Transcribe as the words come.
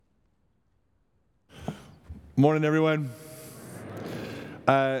Morning, everyone.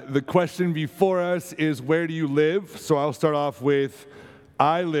 The question before us is, where do you live? So I'll start off with,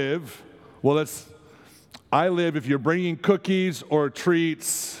 I live. Well, I live, if you're bringing cookies or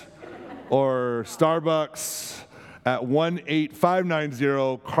treats or Starbucks, at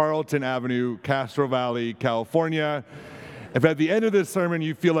 18590 Carlton Avenue, Castro Valley, California. If at the end of this sermon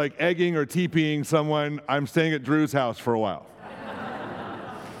you feel like egging or TPing someone, I'm staying at Drew's house for a while.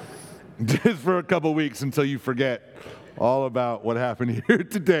 Just for a couple weeks until you forget all about what happened here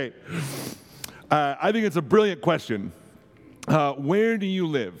today. I think it's a brilliant question. Where do you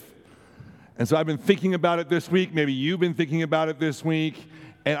live? And so I've been thinking about it this week. Maybe you've been thinking about it this week.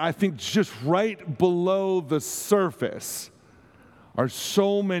 And I think just right below the surface are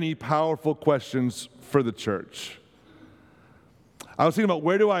so many powerful questions for the church. I was thinking about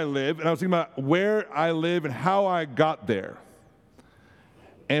where do I live, and I was thinking about where I live and how I got there,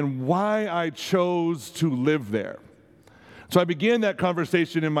 and why I chose to live there. So I began that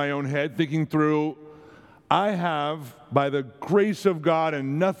conversation in my own head, thinking through, I have, by the grace of God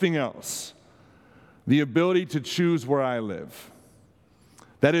and nothing else, the ability to choose where I live.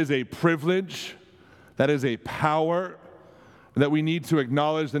 That is a privilege, that is a power that we need to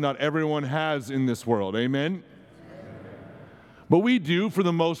acknowledge that not everyone has in this world. Amen? But we do, for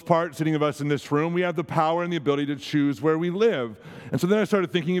the most part, sitting of us in this room, we have the power and the ability to choose where we live. And so then I started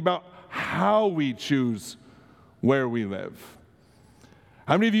thinking about how we choose where we live.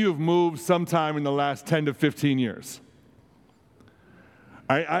 How many of you have moved sometime in the last 10 to 15 years?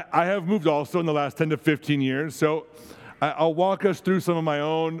 I have moved also in the last 10 to 15 years, so I'll walk us through some of my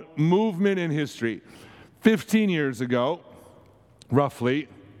own movement in history. 15 years ago, roughly,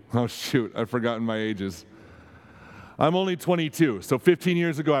 oh shoot, I've forgotten my ages. I'm only 22, so 15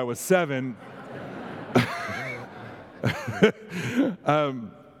 years ago I was 7.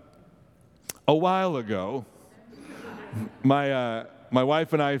 A while ago, my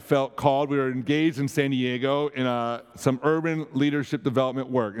wife and I felt called. We were engaged in San Diego in some urban leadership development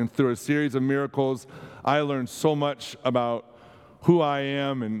work. And through a series of miracles, I learned so much about who I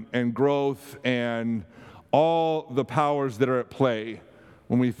am and growth and all the powers that are at play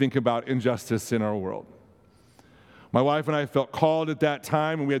when we think about injustice in our world. My wife and I felt called at that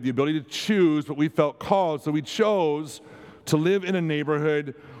time, and we had the ability to choose, but we felt called, so we chose to live in a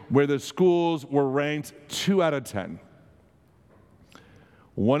neighborhood where the schools were ranked 2 out of 10.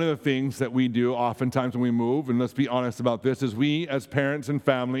 One of the things that we do oftentimes when we move, and let's be honest about this, is we as parents and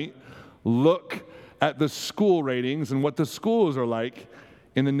family look at the school ratings and what the schools are like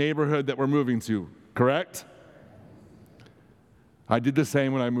in the neighborhood that we're moving to, correct? I did the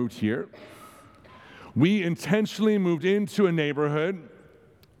same when I moved here. We intentionally moved into a neighborhood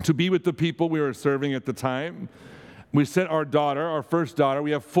to be with the people we were serving at the time. We sent our daughter, our first daughter,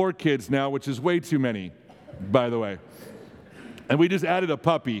 we have 4 kids now, which is way too many, by the way. And we just added a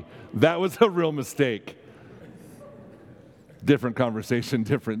puppy. That was a real mistake. Different conversation,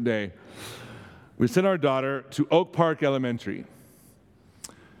 different day. We sent our daughter to Oak Park Elementary,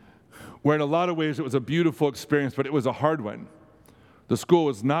 where in a lot of ways it was a beautiful experience, but it was a hard one. The school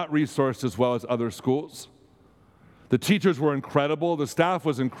was not resourced as well as other schools. The teachers were incredible. The staff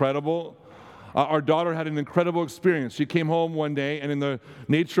was incredible. Our daughter had an incredible experience. She came home one day, and in the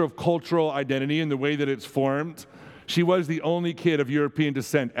nature of cultural identity and the way that it's formed, she was the only kid of European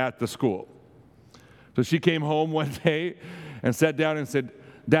descent at the school. So she came home one day and sat down and said,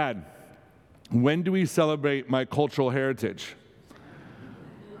 "Dad, when do we celebrate my cultural heritage?"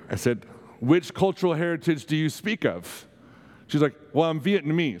 I said, "Which cultural heritage do you speak of?" She's like, "Well, I'm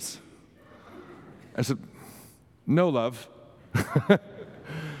Vietnamese." I said, "No, love."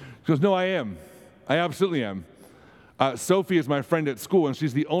 She goes, "No, I am. I absolutely am. Sophie is my friend at school, and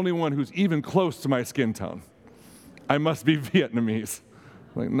she's the only one who's even close to my skin tone. I must be Vietnamese."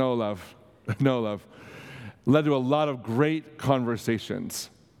 I'm like, "No, love. No, love." Led to a lot of great conversations.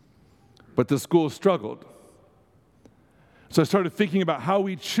 But the school struggled. So I started thinking about how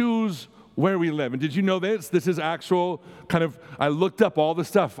we choose where we live. And did you know this? This is actual I looked up all the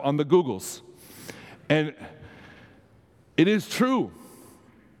stuff on the Googles. And it is true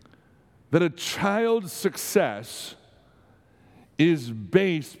that a child's success is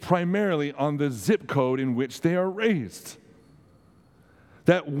based primarily on the zip code in which they are raised.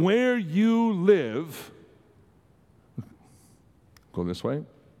 That where you live, go this way.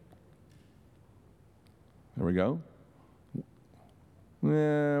 There we go.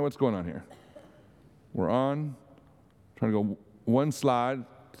 What's going on here? We're on. Trying to go one slide.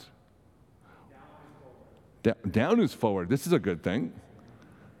 Down is forward. This is a good thing.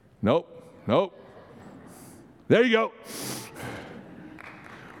 Nope. There you go.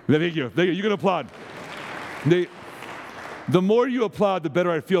 Thank you. You can applaud. The more you applaud, the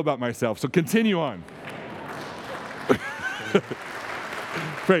better I feel about myself. So continue on.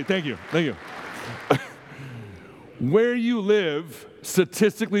 Great, thank you. Where you live,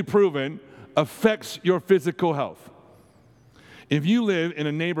 statistically proven, affects your physical health. If you live in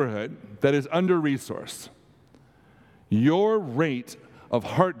a neighborhood that is under-resourced, your rate of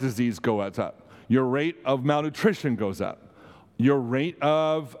heart disease goes up. Your rate of malnutrition goes up. Your rate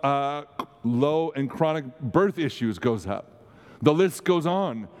of low and chronic birth issues goes up. The list goes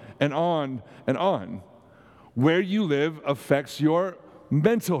on and on and on. Where you live affects your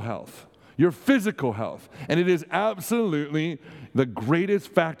mental health, your physical health, and it is absolutely the greatest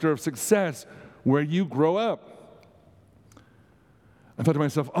factor of success where you grow up. I thought to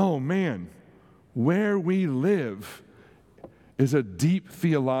myself, oh man, where we live is a deep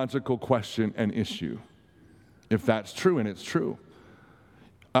theological question and issue, if that's true, and it's true.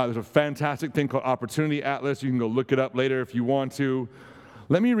 There's a fantastic thing called Opportunity Atlas. You can go look it up later if you want to.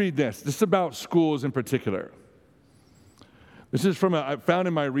 Let me read this. This is about schools in particular. This is I found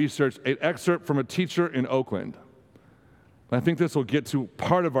in my research an excerpt from a teacher in Oakland. I think this will get to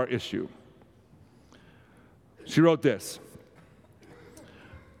part of our issue. She wrote this: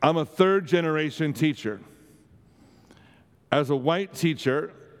 I'm a third-generation teacher. As a white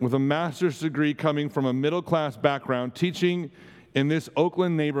teacher with a master's degree coming from a middle-class background, teaching in this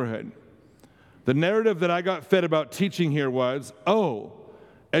Oakland neighborhood, the narrative that I got fed about teaching here was, oh,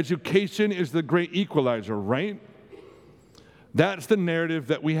 education is the great equalizer, right? That's the narrative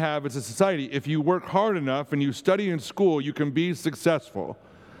that we have as a society. If you work hard enough and you study in school, you can be successful.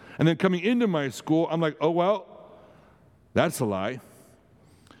 And then coming into my school, I'm like, oh, well, that's a lie.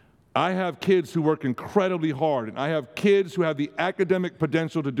 I have kids who work incredibly hard, and I have kids who have the academic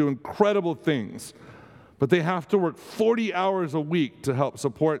potential to do incredible things, but they have to work 40 hours a week to help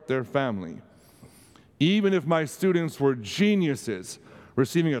support their family. Even if my students were geniuses,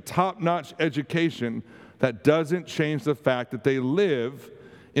 receiving a top-notch education, that doesn't change the fact that they live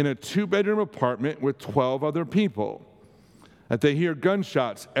in a 2-bedroom apartment with 12 other people, that they hear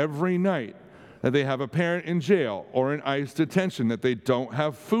gunshots every night, that they have a parent in jail or in ICE detention, that they don't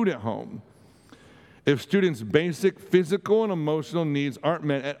have food at home. If students' basic physical and emotional needs aren't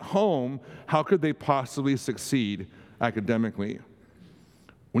met at home, how could they possibly succeed academically?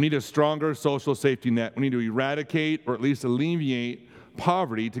 We need a stronger social safety net. We need to eradicate or at least alleviate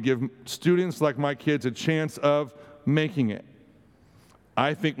poverty to give students like my kids a chance of making it.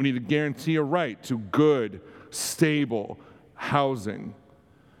 I think we need to guarantee a right to good, stable housing.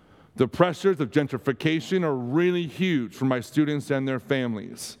 The pressures of gentrification are really huge for my students and their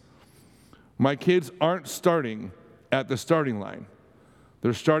families. My kids aren't starting at the starting line.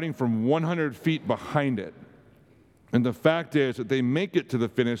 They're starting from 100 feet behind it. And the fact is that they make it to the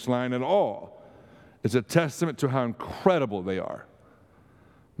finish line at all is a testament to how incredible they are.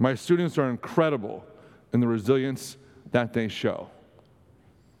 My students are incredible in the resilience that they show.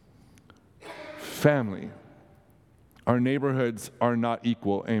 Family. Our neighborhoods are not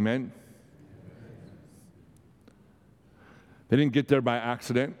equal, amen? They didn't get there by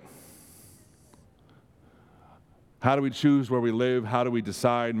accident. How do we choose where we live? How do we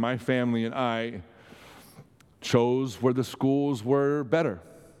decide? My family and I chose where the schools were better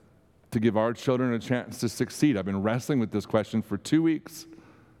to give our children a chance to succeed. I've been wrestling with this question for 2 weeks.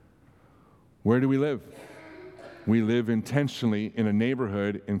 Where do we live? We live intentionally in a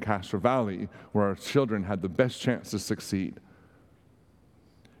neighborhood in Castro Valley where our children had the best chance to succeed.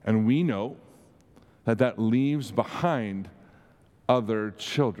 And we know that that leaves behind other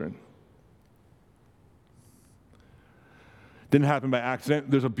children. Didn't happen by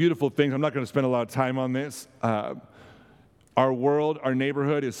accident. There's a beautiful thing. I'm not going to spend a lot of time on this. Our world, our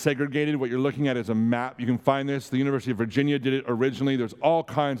neighborhood is segregated. What you're looking at is a map. You can find this. The University of Virginia did it originally. There's all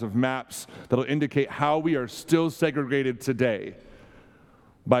kinds of maps that'll indicate how we are still segregated today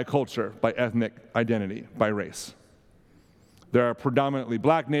by culture, by ethnic identity, by race. There are predominantly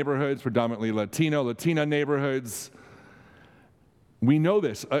black neighborhoods, predominantly Latina neighborhoods. We know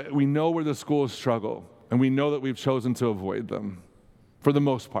this. We know where the schools struggle, and we know that we've chosen to avoid them for the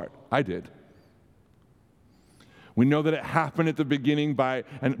most part. I did. We know that it happened at the beginning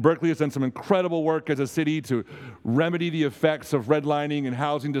and Berkeley has done some incredible work as a city to remedy the effects of redlining and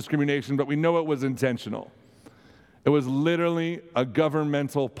housing discrimination, but we know it was intentional. It was literally a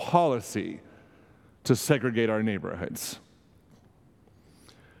governmental policy to segregate our neighborhoods.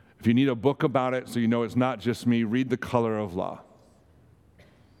 If you need a book about it so you know it's not just me, read The Color of Law.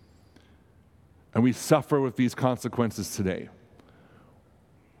 And we suffer with these consequences today.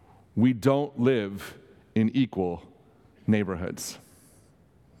 We don't live in equal neighborhoods.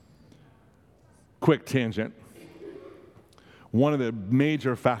 Quick tangent. One of the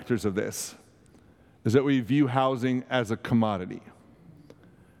major factors of this is that we view housing as a commodity,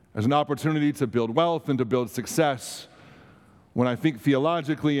 as an opportunity to build wealth and to build success, when I think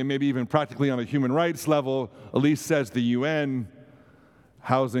theologically and maybe even practically on a human rights level, at least says the UN,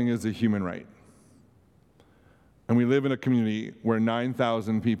 housing is a human right. And we live in a community where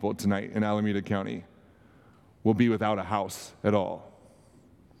 9,000 people tonight in Alameda County will be without a house at all.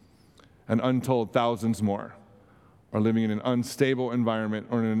 And untold thousands more are living in an unstable environment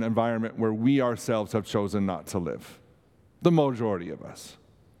or in an environment where we ourselves have chosen not to live. The majority of us.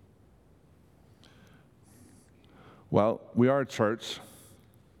 Well, we are a church,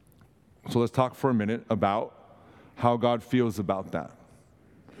 so let's talk for a minute about how God feels about that.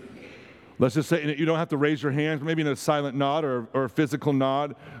 Let's just say, you don't have to raise your hands, maybe in a silent nod or a physical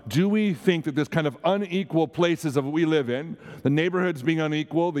nod. Do we think that this kind of unequal places that we live in, the neighborhoods being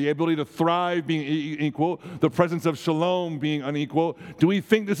unequal, the ability to thrive being equal, the presence of shalom being unequal, do we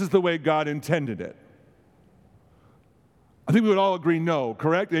think this is the way God intended it? I think we would all agree no,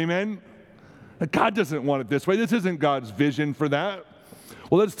 correct? Amen? God doesn't want it this way. This isn't God's vision for that.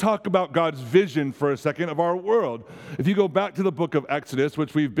 Well, let's talk about God's vision for a second of our world. If you go back to the book of Exodus,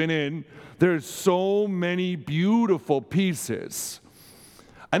 which we've been in, there's so many beautiful pieces.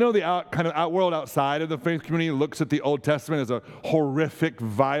 I know the world outside of the faith community looks at the Old Testament as a horrific,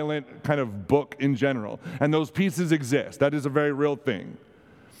 violent kind of book in general. And those pieces exist. That is a very real thing.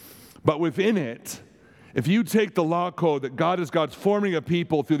 But within it, if you take the law code that God's forming a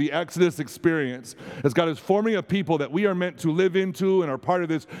people through the Exodus experience, as God is forming a people that we are meant to live into and are part of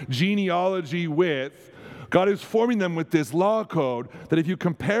this genealogy with, God is forming them with this law code that if you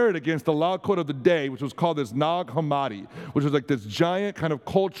compare it against the law code of the day, which was called this Nag Hammadi, which was like this giant kind of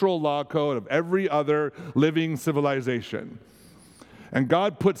cultural law code of every other living civilization. And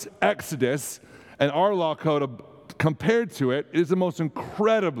God puts Exodus and our law code compared to it is the most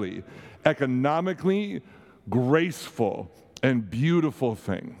incredibly economically graceful and beautiful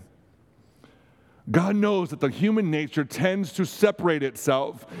thing. God knows that the human nature tends to separate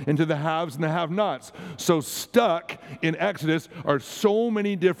itself into the haves and the have-nots. So stuck in Exodus are so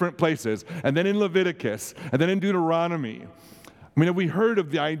many different places, and then in Leviticus, and then in Deuteronomy. I mean, have we heard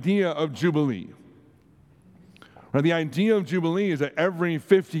of the idea of Jubilee? Right, the idea of Jubilee is that every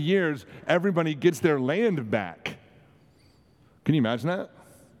 50 years, everybody gets their land back. Can you imagine that?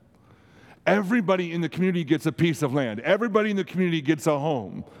 Everybody in the community gets a piece of land. Everybody in the community gets a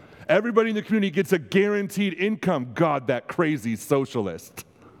home. Everybody in the community gets a guaranteed income. God, that crazy socialist.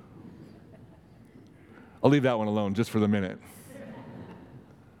 I'll leave that one alone just for the minute.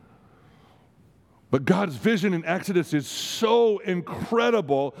 But God's vision in Exodus is so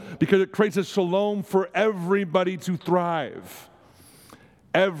incredible because it creates a shalom for everybody to thrive.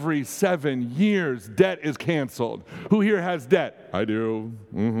 Every 7 years, debt is canceled. Who here has debt? I do.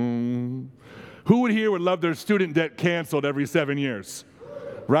 Mm-hmm. Who here would love their student debt canceled every 7 years?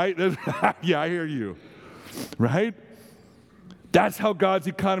 Right? Yeah, I hear you. Right? That's how God's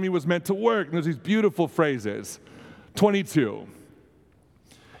economy was meant to work. And there's these beautiful phrases. 22.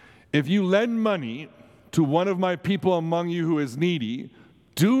 If you lend money to one of my people among you who is needy,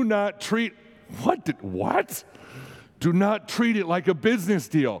 do not treat... What? Do not treat it like a business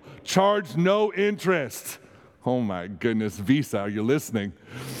deal. Charge no interest. Oh my goodness, Visa, are you listening?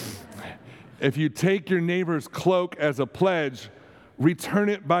 If you take your neighbor's cloak as a pledge, return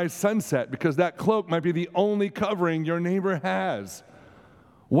it by sunset, because that cloak might be the only covering your neighbor has.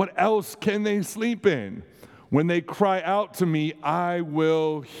 What else can they sleep in? When they cry out to me, I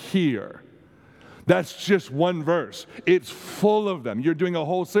will hear. That's just one verse. It's full of them. You're doing a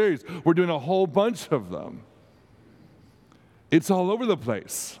whole series. We're doing a whole bunch of them. It's all over the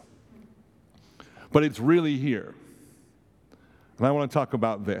place. But it's really here. And I want to talk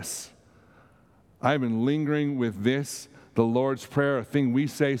about this. I've been lingering with this, the Lord's Prayer, a thing we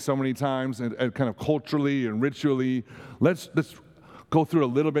say so many times, and kind of culturally and ritually. Let's go through a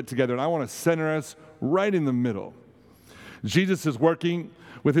little bit together, and I want to center us right in the middle. Jesus is working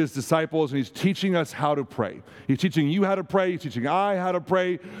with his disciples, and he's teaching us how to pray. He's teaching you how to pray. He's teaching I how to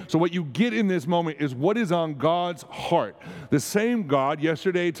pray. So what you get in this moment is what is on God's heart. The same God,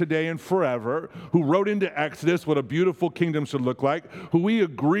 yesterday, today, and forever, who wrote into Exodus what a beautiful kingdom should look like, who we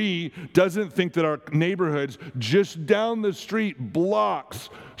agree doesn't think that our neighborhoods just down the street,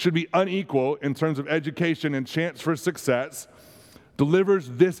 blocks, should be unequal in terms of education and chance for success, delivers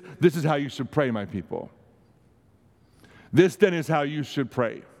this. This is how you should pray, my people. This then is how you should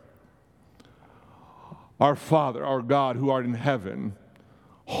pray. Our Father, our God, who art in heaven,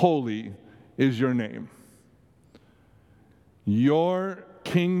 holy is your name. Your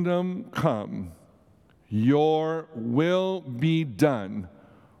kingdom come, Your will be done.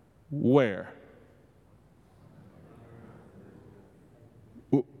 Where?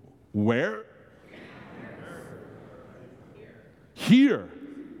 Where? Here.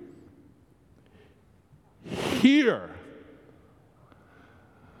 Here.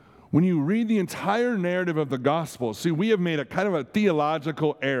 When you read the entire narrative of the gospel, see, we have made a kind of a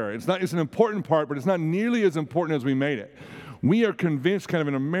theological error. It's an important part, but it's not nearly as important as we made it. We are convinced kind of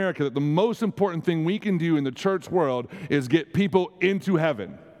in America that the most important thing we can do in the church world is get people into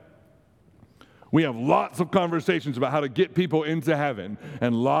heaven. We have lots of conversations about how to get people into heaven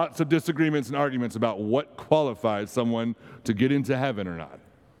and lots of disagreements and arguments about what qualifies someone to get into heaven or not.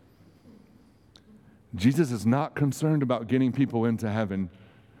 Jesus is not concerned about getting people into heaven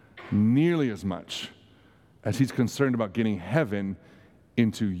nearly as much as he's concerned about getting heaven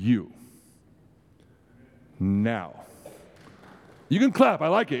into you. Now. You can clap. I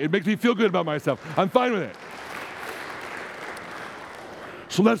like it. It makes me feel good about myself. I'm fine with it.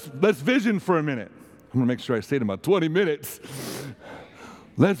 So let's vision for a minute. I'm going to make sure I stay in about 20 minutes.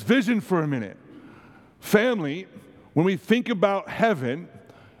 Let's vision for a minute. Family, when we think about heaven,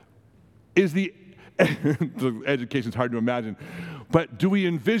 the education's hard to imagine, but do we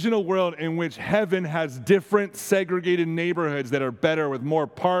envision a world in which heaven has different segregated neighborhoods that are better, with more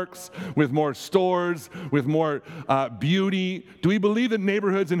parks, with more stores, with more beauty? Do we believe that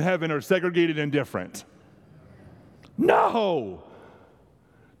neighborhoods in heaven are segregated and different? No!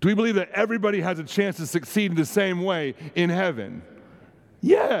 Do we believe that everybody has a chance to succeed the same way in heaven?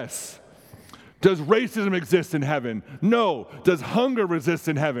 Yes. Does racism exist in heaven? No. Does hunger exist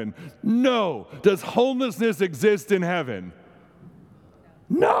in heaven? No. Does homelessness exist in heaven?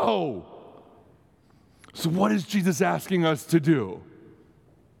 No. So what is Jesus asking us to do?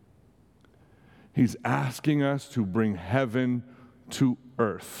 He's asking us to bring heaven to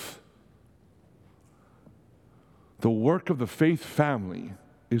earth. The work of the faith family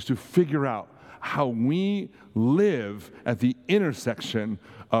is to figure out how we live at the intersection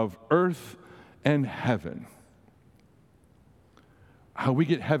of earth and heaven. How we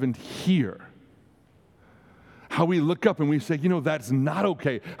get heaven here. How we look up and we say, that's not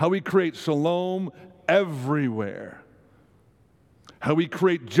okay. How we create shalom everywhere. How we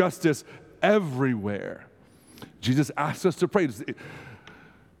create justice everywhere. Jesus asks us to pray.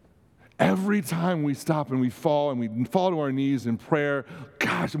 Every time we stop and we fall to our knees in prayer,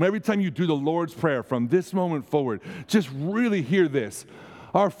 gosh, every time you do the Lord's Prayer from this moment forward, just really hear this.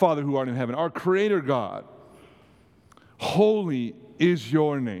 Our Father who art in heaven, our Creator God, holy is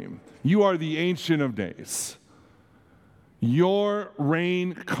your name. You are the Ancient of Days. Your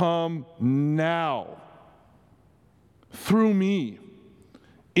reign come now through me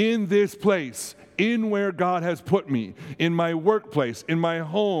in this place, in where God has put me, in my workplace, in my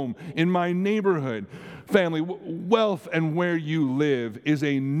home, in my neighborhood. Family, wealth and where you live is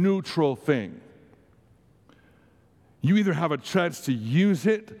a neutral thing. You either have a chance to use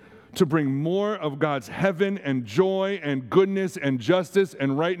it to bring more of God's heaven and joy and goodness and justice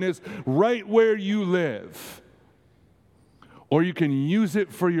and rightness right where you live, or you can use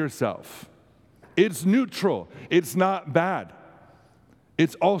it for yourself. It's neutral. It's not bad.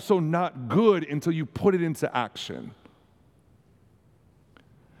 It's also not good until you put it into action.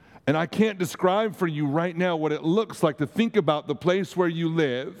 And I can't describe for you right now what it looks like to think about the place where you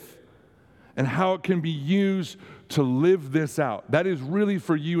live and how it can be used to live this out. That is really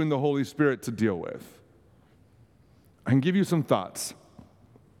for you and the Holy Spirit to deal with. I can give you some thoughts.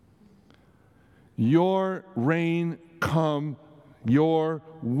 Your reign come, your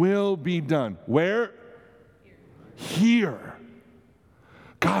will be done. Where? Here.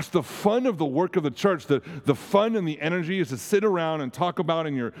 Gosh, the fun of the work of the church, the fun and the energy is to sit around and talk about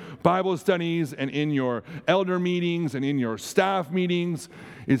in your Bible studies and in your elder meetings and in your staff meetings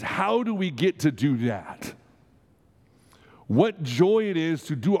is how do we get to do that? What joy it is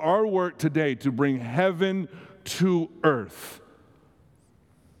to do our work today to bring heaven to earth.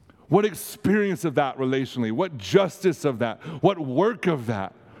 What experience of that relationally? What justice of that? What work of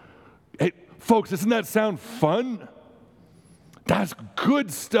that? Hey, folks, doesn't that sound fun? That's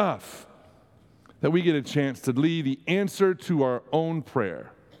good stuff that we get a chance to leave the answer to our own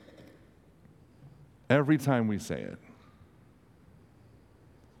prayer every time we say it.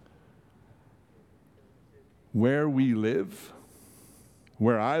 Where we live,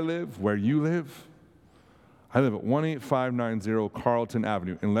 where I live, where you live, I live at 18590 Carlton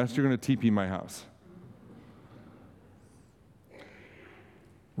Avenue, unless you're going to TP my house.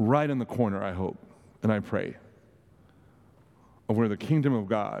 Right in the corner, I hope, and I pray, of where the kingdom of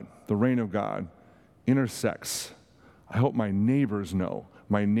God, the reign of God, intersects. I hope my neighbors know,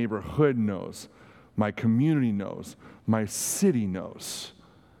 my neighborhood knows, my community knows, my city knows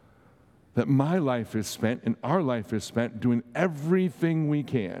that my life is spent and our life is spent doing everything we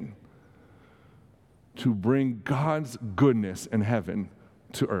can to bring God's goodness and heaven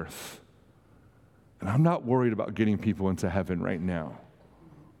to earth. And I'm not worried about getting people into heaven right now.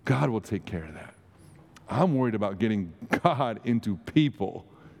 God will take care of that. I'm worried about getting God into people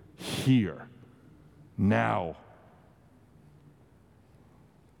here, now.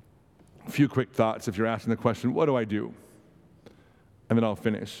 A few quick thoughts if you're asking the question, what do I do? And then I'll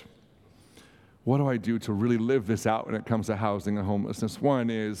finish. What do I do to really live this out when it comes to housing and homelessness? One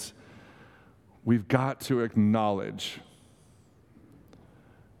is we've got to acknowledge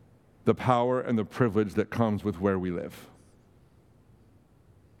the power and the privilege that comes with where we live.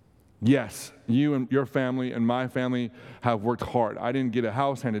 Yes, you and your family and my family have worked hard. I didn't get a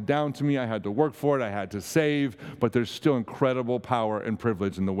house handed down to me. I had to work for it. I had to save. But there's still incredible power and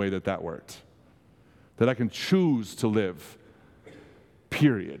privilege in the way that that worked. That I can choose to live,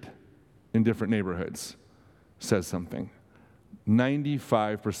 period, in different neighborhoods, says something.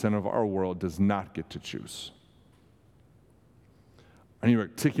 95% of our world does not get to choose. I need to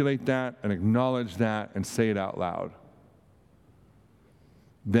articulate that and acknowledge that and say it out loud.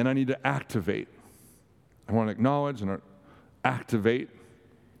 Then I need to activate. I want to acknowledge and activate.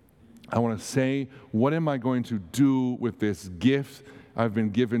 I want to say, what am I going to do with this gift I've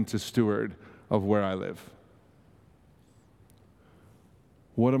been given to steward of where I live?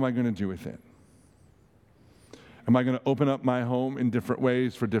 What am I going to do with it? Am I going to open up my home in different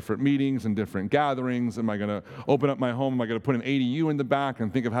ways for different meetings and different gatherings? Am I going to open up my home? Am I going to put an ADU in the back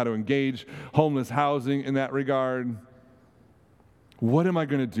and think of how to engage homeless housing in that regard? What am I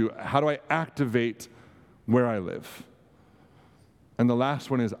going to do? How do I activate where I live? And the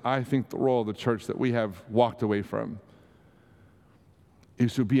last one is, I think the role of the church that we have walked away from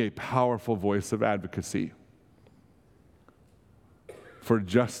is to be a powerful voice of advocacy for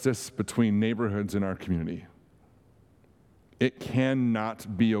justice between neighborhoods in our community. It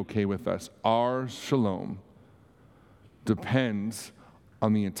cannot be okay with us. Our shalom depends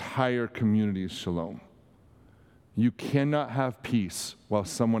on the entire community's shalom. You cannot have peace while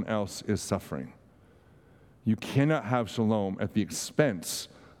someone else is suffering. You cannot have shalom at the expense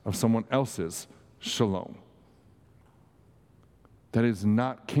of someone else's shalom. That is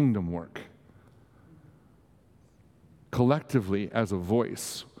not kingdom work. Collectively, as a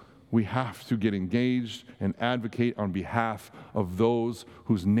voice, we have to get engaged and advocate on behalf of those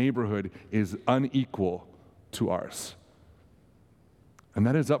whose neighborhood is unequal to ours. And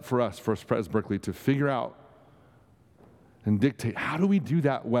that is up for us, First Pres Berkeley, to figure out and dictate, how do we do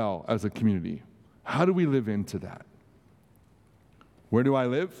that well as a community? How do we live into that? Where do I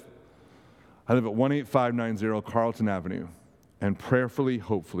live? I live at 18590 Carlton Avenue, and prayerfully,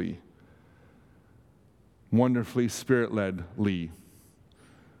 hopefully, wonderfully, spirit-led-ly,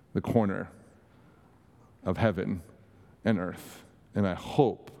 the corner of heaven and earth. And I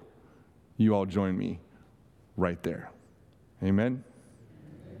hope you all join me right there. Amen?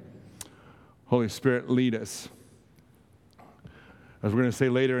 Holy Spirit, lead us. As we're going to say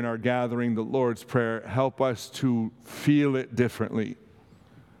later in our gathering, the Lord's Prayer, help us to feel it differently.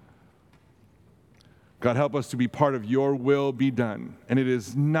 God, help us to be part of your will be done. And it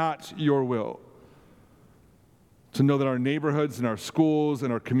is not your will to know that our neighborhoods and our schools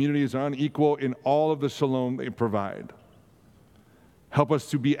and our communities are unequal in all of the shalom they provide. Help us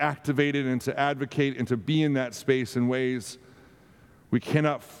to be activated and to advocate and to be in that space in ways we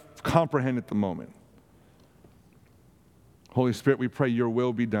cannot comprehend at the moment. Holy Spirit, we pray your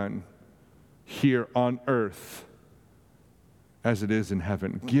will be done here on earth as it is in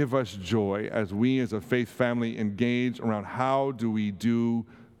heaven. Give us joy as we as a faith family engage around how do we do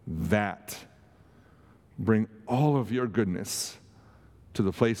that. Bring all of your goodness to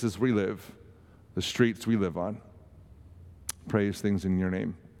the places we live, the streets we live on. Praise things in your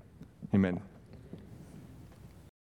name. Amen.